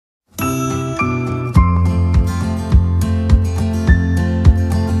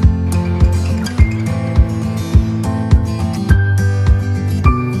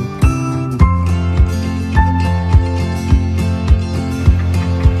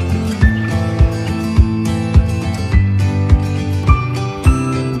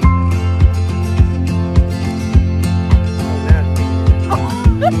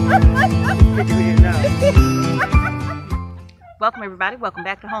welcome everybody. Welcome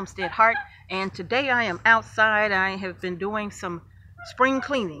back to Homestead Heart. And today I am outside. I have been doing some spring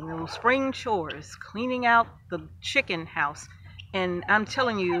cleaning, little spring chores, cleaning out the chicken house. And I'm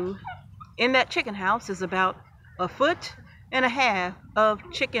telling you, in that chicken house is about 1.5 feet of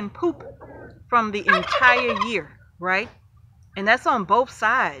chicken poop from the entire year, right? And that's on both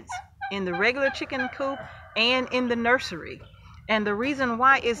sides, in the regular chicken coop and in the nursery. And the reason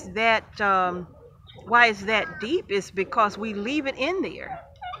why is that deep is because we leave it in there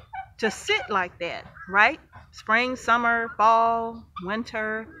to sit like that, right? Spring, summer, fall,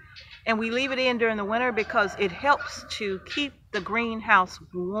 winter. And we leave it in during the winter because it helps to keep the greenhouse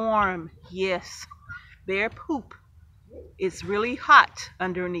warm. Yes, their poop is really hot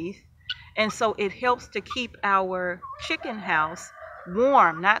underneath. And so it helps to keep our chicken house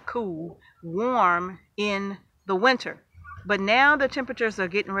warm, not cool, warm in the winter. But now the temperatures are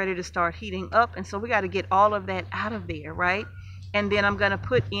getting ready to start heating up, and so we got to get all of that out of there, right? And then I'm going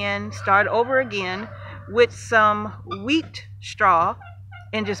to start over again with some wheat straw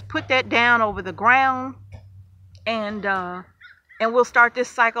and just put that down over the ground, and we'll start this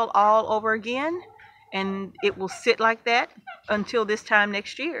cycle all over again, and it will sit like that until this time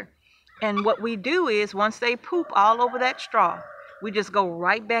next year. And what we do is, once they poop all over that straw, we just go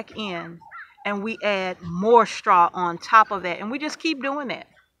right back in and we add more straw on top of that. And we just keep doing that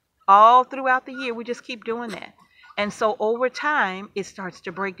all throughout the year. We just keep doing that. And so over time, it starts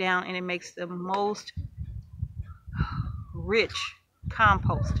to break down and it makes the most rich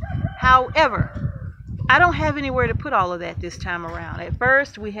compost. However, I don't have anywhere to put all of that this time around. At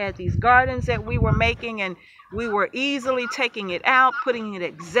first, we had these gardens that we were making, and we were easily taking it out, putting it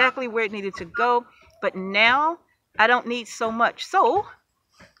exactly where it needed to go. But now, I don't need so much. So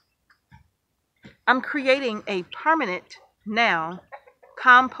I'm creating a permanent now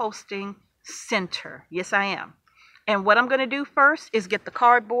composting center. Yes, I am. And what I'm going to do first is get the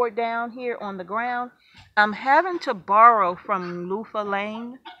cardboard down here on the ground. I'm having to borrow from Loofah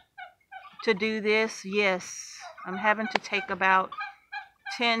Lane to do this. Yes, I'm having to take about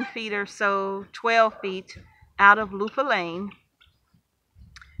 10 feet or so, 12 feet out of Loofah Lane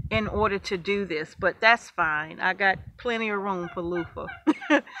in order to do this. But that's fine. I got plenty of room for Loofah.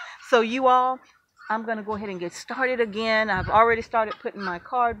 So you all, I'm going to go ahead and get started again. I've already started putting my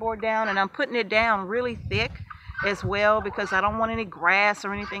cardboard down, and I'm putting it down really thick as well because I don't want any grass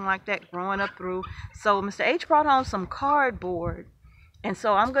or anything like that growing up through. So Mr. H brought home some cardboard, and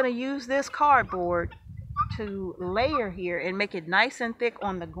so I'm going to use this cardboard to layer here and make it nice and thick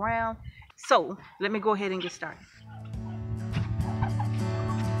on the ground. So let me go ahead and get started.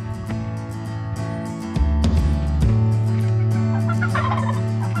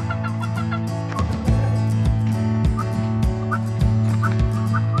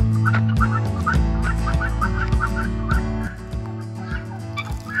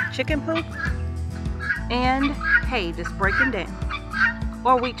 Chicken poop and hay just breaking down,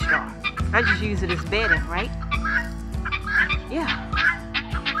 or wheat straw. I just use it as bedding, right? Yeah.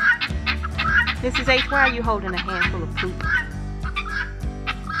 Mrs. H, why are you holding a handful of poop?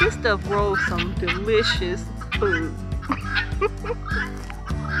 This stuff rolls some delicious food.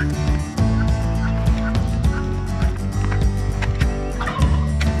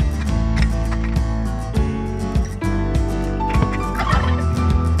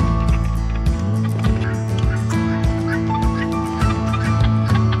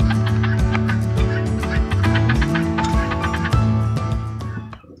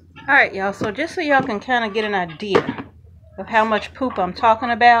 Alright, y'all, so just so y'all can kind of get an idea of how much poop I'm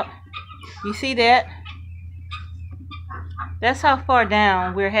talking about, you see that? That's how far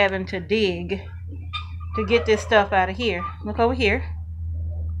down we're having to dig to get this stuff out of here. Look over here,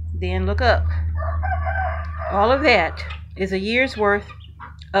 then look up. All of that is a year's worth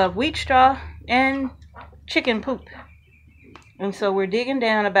of wheat straw and chicken poop. And so we're digging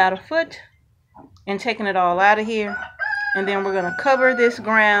down about 1 foot and taking it all out of here. And then we're going to cover this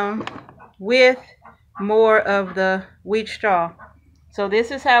ground with more of the wheat straw. So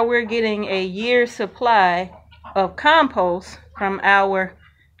this is how we're getting a year's supply of compost from our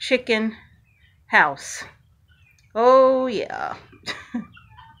chicken house. Oh yeah.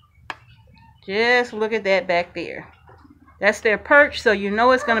 Just look at that back there. That's their perch, so you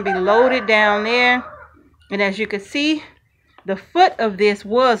know it's going to be loaded down there. And as you can see, the foot of this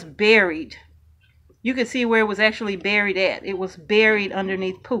was buried. You can see where it was actually buried at. It was buried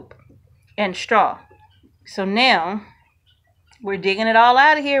underneath poop and straw. So now we're digging it all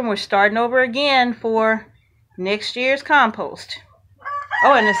out of here and we're starting over again for next year's compost.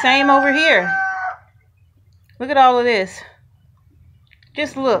 Oh, and the same over here. Look at all of this.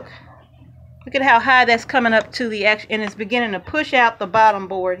 Just look. Look at how high that's coming up to the action, and it's beginning to push out the bottom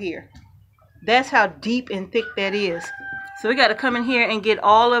board here. That's how deep and thick that is. So we got to come in here and get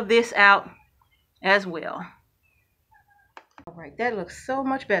all of this out as well. All right, that looks so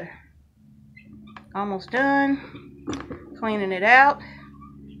much better. Almost done. Cleaning it out.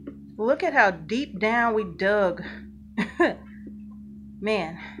 Look at how deep down we dug.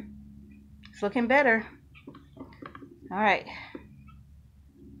 Man, it's looking better. All right.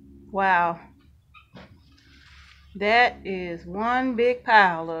 Wow. That is one big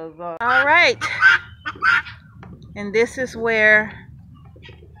pile of... all right. And this is where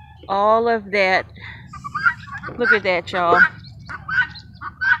all of that... Look at that, y'all.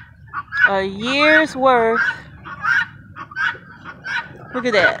 A year's worth. Look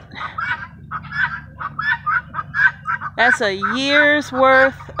at that. That's a year's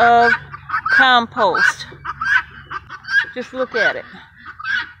worth of compost. Just look at it.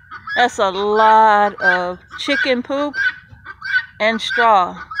 That's a lot of chicken poop and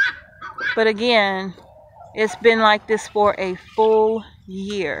straw. But again, it's been like this for a full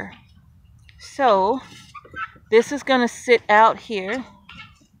year. So this is going to sit out here.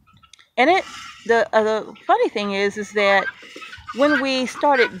 And the funny thing is that when we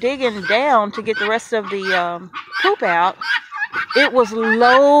started digging down to get the rest of the poop out, it was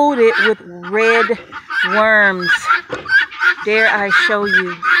loaded with red worms. Dare I show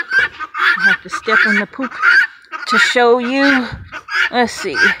you? I have to step in the poop to show you. Let's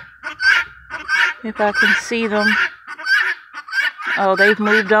see if I can see them. Oh, they've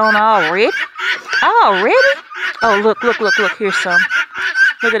moved on already? Already? Oh, look, look, look, look. Here's some.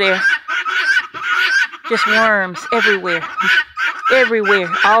 Look at there. Just worms everywhere. Everywhere.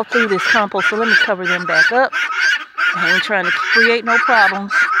 All through this compost. So let me cover them back up. I ain't trying to create no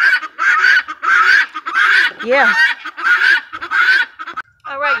problems. Yeah.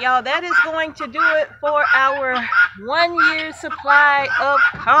 Alright, y'all. That is going to do it for our 1 year supply of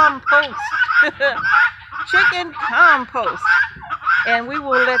compost. Chicken compost. And we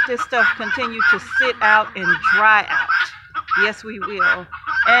will let this stuff continue to sit out and dry out. Yes, we will.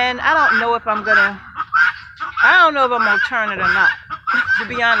 And I don't know if I'm gonna turn it or not. To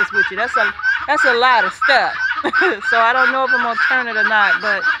be honest with you, that's a lot of stuff. So I don't know if I'm gonna turn it or not.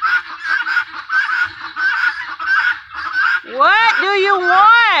 But what do you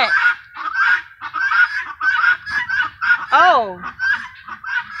want? Oh,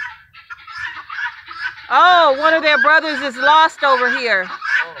 one of their brothers is lost over here.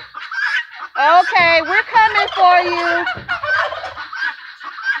 Okay, we're coming for you.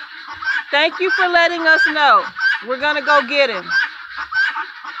 Thank you for letting us know. We're gonna go get him.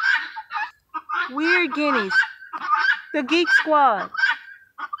 Weird guineas. The Geek Squad.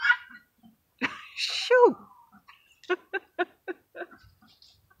 Shoot.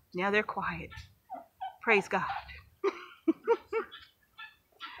 Now they're quiet. Praise God.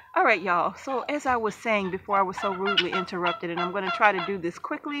 All right, y'all. So as I was saying before I was so rudely interrupted, and I'm going to try to do this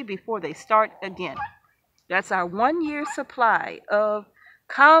quickly before they start again. That's our 1 year supply of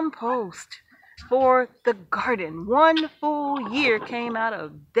compost for the garden. 1 full year came out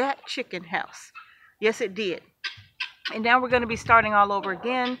of that chicken house. Yes, it did. And now we're going to be starting all over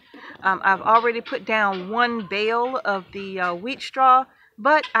again. I've already put down 1 bale of the wheat straw,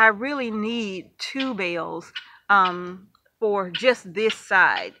 but I really need 2 bales for just this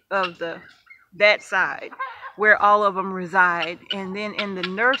side of that side where all of them reside. And then in the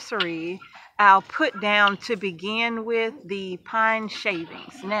nursery, I'll put down to begin with the pine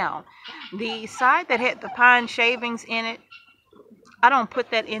shavings. Now, the side that had the pine shavings in it, I don't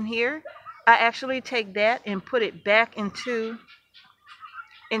put that in here. I actually take that and put it back into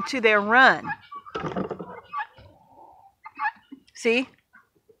their run. See?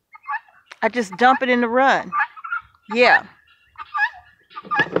 I just dump it in the run. Yeah.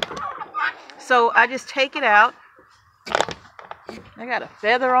 So I just take it out. I got a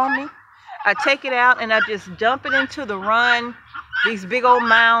feather on me. I take it out and I just dump it into the run. These big old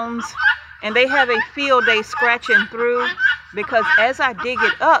mounds. And they have a field day scratching through, because as I dig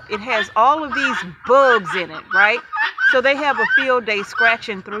it up, it has all of these bugs in it, right? So they have a field day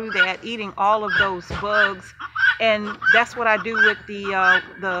scratching through that, eating all of those bugs. And that's what I do with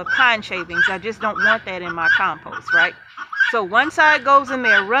the pine shavings. I just don't want that in my compost, right? So one side goes in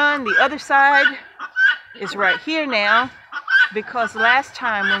their run, the other side is right here now, because last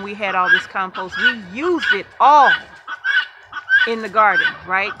time when we had all this compost, we used it all in the garden,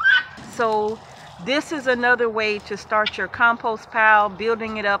 right? So this is another way to start your compost pile,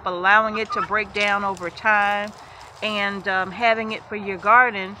 building it up, allowing it to break down over time, and having it for your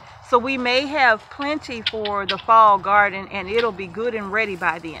garden. So we may have plenty for the fall garden, and it'll be good and ready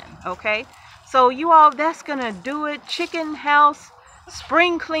by then, okay? So you all, that's gonna do it. Chicken house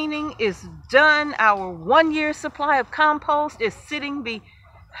spring cleaning is done. Our 1 year supply of compost is sitting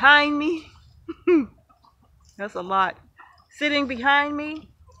behind me. That's a lot. Sitting behind me.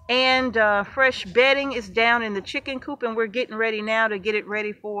 And fresh bedding is down in the chicken coop, and we're getting ready now to get it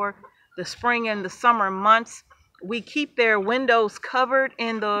ready for the spring and the summer months. We keep their windows covered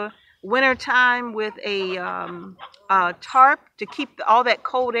in the wintertime with a tarp to keep all that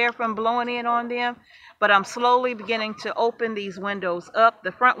cold air from blowing in on them. But I'm slowly beginning to open these windows up.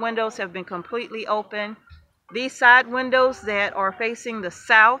 The front windows have been completely open. These side windows that are facing the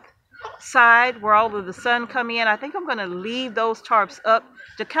south side where all of the sun come in, I think I'm going to leave those tarps up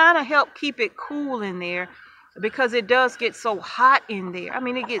to kind of help keep it cool in there, because it does get so hot in there. I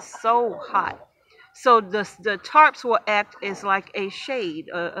mean, it gets so hot. So the tarps will act as like a shade,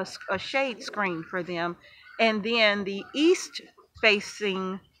 a shade screen for them. And then the east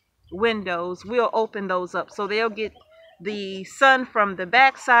facing windows, we'll open those up so they'll get the sun from the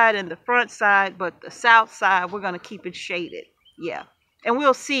back side and the front side, but the south side, we're going to keep it shaded. Yeah. And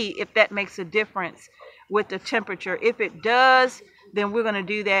we'll see if that makes a difference with the temperature. If it does, then we're going to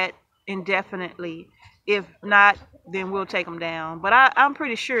do that indefinitely. If not, then we'll take them down. But I'm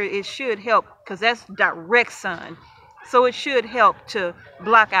pretty sure it should help, because that's direct sun. So it should help to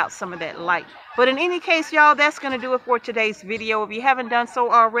block out some of that light. But in any case, y'all, that's going to do it for today's video. If you haven't done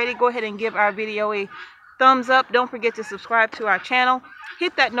so already, go ahead and give our video a thumbs up. Don't forget to subscribe to our channel.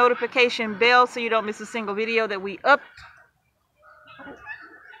 Hit that notification bell so you don't miss a single video that we up.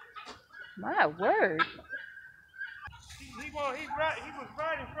 My word. He was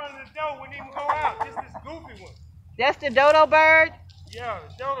right in front of the door when he would go out. This goofy one. That's the dodo bird? Yeah,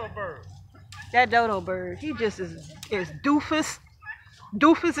 the dodo bird. That dodo bird, he just is doofus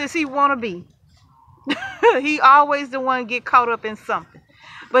as he want to be. He always the one get caught up in something.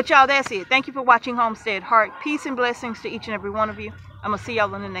 But y'all, that's it. Thank you for watching Homestead Heart. Peace and blessings to each and every one of you. I'm going to see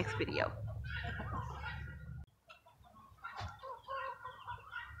y'all in the next video.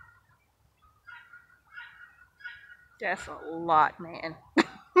 That's a lot, man.